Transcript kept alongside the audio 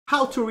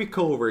how to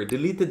recover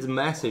deleted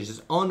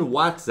messages on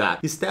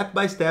WhatsApp step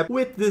by step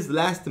with this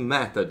last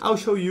method. I'll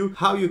show you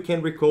how you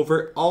can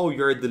recover all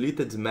your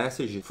deleted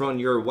messages from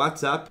your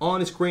WhatsApp on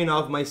the screen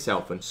of my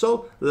cell phone.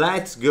 So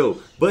let's go.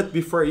 But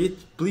before it,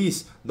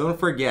 please don't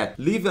forget,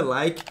 leave a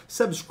like,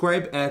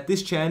 subscribe at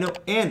this channel,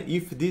 and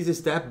if this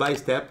step by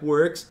step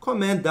works,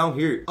 comment down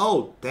here,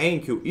 oh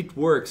thank you, it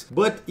works.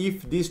 But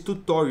if this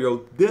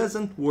tutorial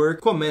doesn't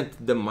work, comment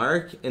the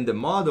mark and the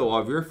model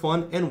of your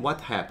phone and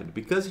what happened,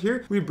 because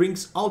here we bring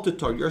all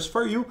tutorials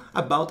for you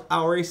about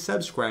our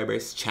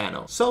subscribers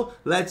channel. So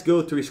let's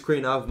go to the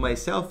screen of my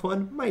cell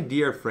phone, my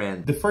dear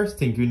friend. The first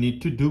thing you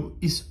need to do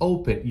is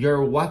open your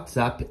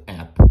WhatsApp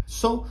app.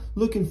 So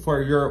looking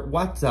for your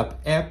WhatsApp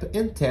app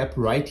and tap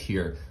right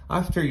here.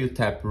 After you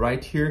tap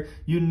right here,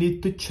 you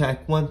need to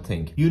check one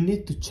thing. You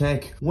need to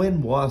check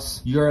when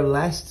was your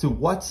last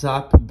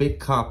WhatsApp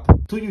backup.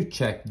 To you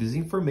check this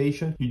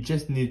information, you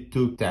just need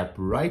to tap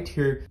right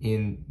here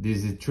in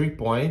these 3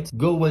 points,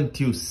 go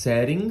until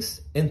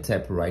settings and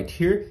tap right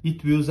here.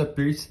 It will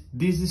appear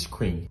this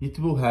screen. It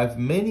will have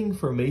many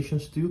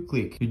informations to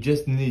click. You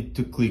just need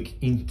to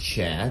click in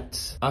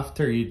chat.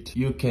 After it,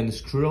 you can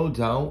scroll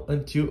down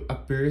until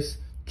appears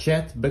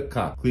chat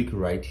backup. Click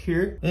right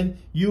here and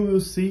you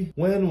will see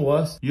when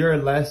was your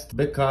last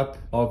backup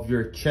of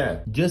your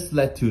chat. Just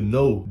let you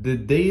know the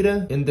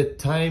data and the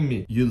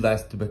time you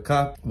last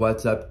backup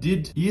WhatsApp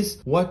did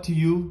is what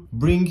you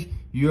bring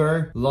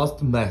your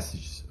lost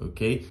messages,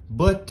 okay?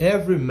 But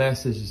every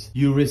message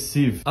you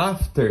receive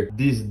after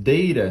this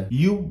data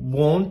you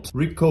won't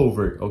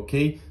recover,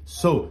 okay?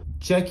 So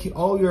check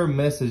all your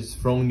messages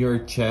from your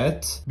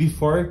chat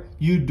before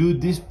you do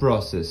this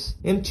process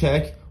and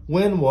check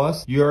when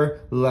was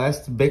your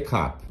last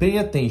backup. Pay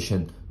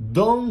attention,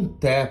 don't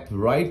tap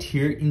right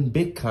here in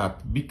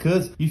backup,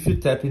 because if you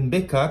tap in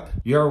backup,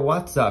 your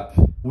WhatsApp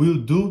will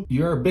do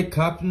your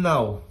backup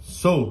now.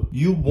 So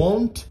you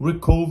won't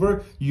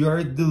recover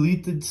your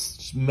deleted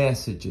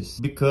messages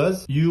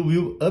because you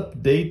will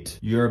update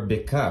your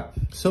backup.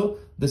 So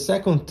the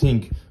second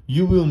thing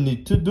you will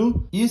need to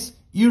do is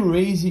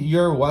erase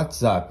your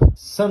WhatsApp.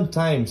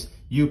 Sometimes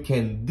you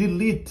can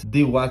delete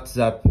the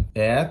WhatsApp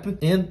app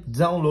and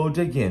download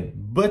again,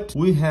 but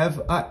we have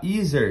a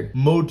easier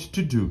mode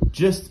to do.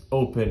 Just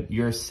open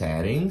your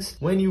settings.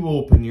 When you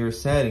open your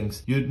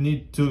settings, you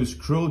need to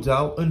scroll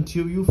down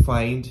until you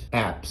find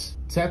apps.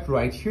 Tap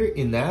right here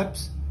in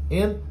apps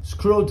and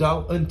scroll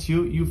down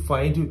until you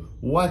find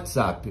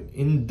WhatsApp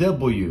in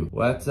W.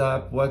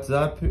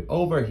 WhatsApp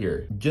over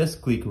here.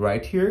 Just click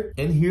right here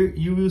and here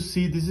you will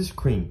see this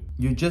screen.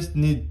 You just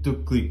need to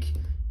click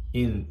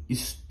in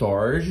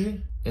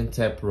storage and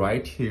tap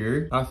right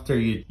here. After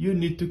it, you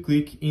need to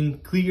click in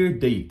clear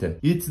data.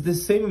 It's the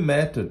same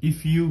method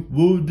if you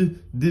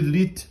would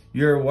delete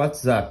your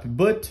WhatsApp,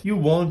 but you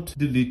won't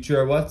delete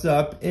your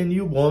WhatsApp and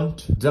you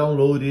won't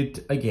download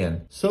it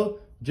again. So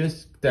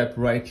just tap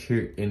right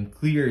here in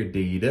clear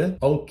data.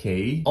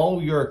 Okay,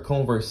 all your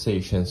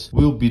conversations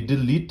will be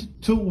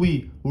deleted till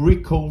we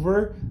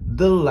recover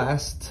the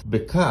last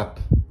backup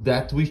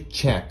that we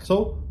checked.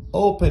 So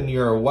open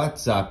your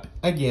WhatsApp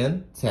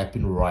again,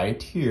 tapping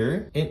right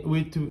here, and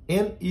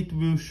it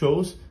will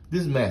show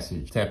this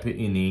message. Tap it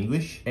in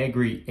English,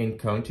 agree and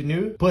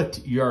continue.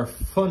 Put your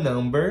phone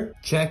number,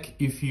 check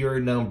if your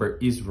number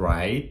is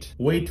right,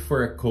 wait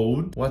for a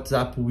code,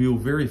 WhatsApp will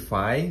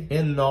verify,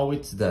 and now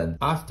it's done.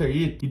 After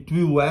it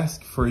will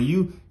ask for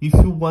you if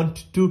you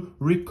want to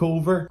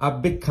recover a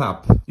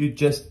backup. You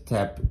just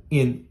tap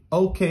in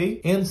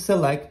OK and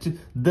select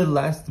the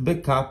last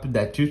backup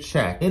that you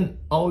checked, and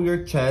all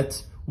your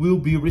chats will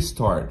be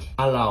restored.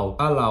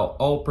 Allow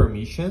all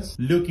permissions.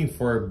 Looking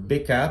for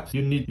backups,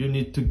 you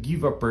need to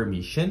give a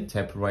permission.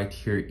 Tap right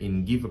here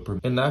in give a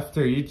permission, and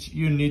after it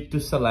you need to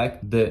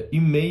select the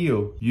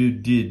email you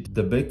did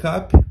the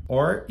backup,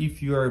 or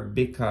if your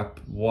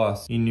backup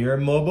was in your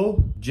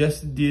mobile,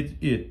 just did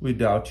it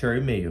without your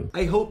email.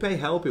 I hope I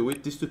help you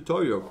with this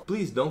tutorial.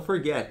 Please don't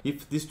forget,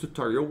 if this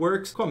tutorial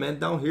works, comment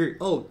down here,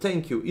 oh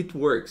thank you, it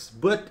works.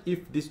 But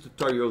if this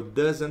tutorial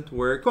doesn't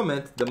work,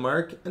 comment the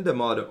mark and the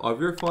model of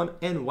your phone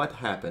and what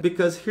happened,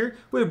 because here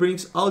we bring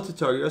all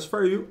tutorials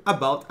for you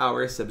about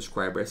our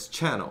subscribers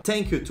channel.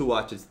 Thank you to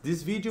watch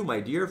this video, my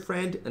dear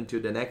friend.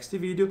 Until the next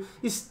video,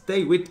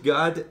 stay with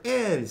God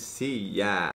and see ya.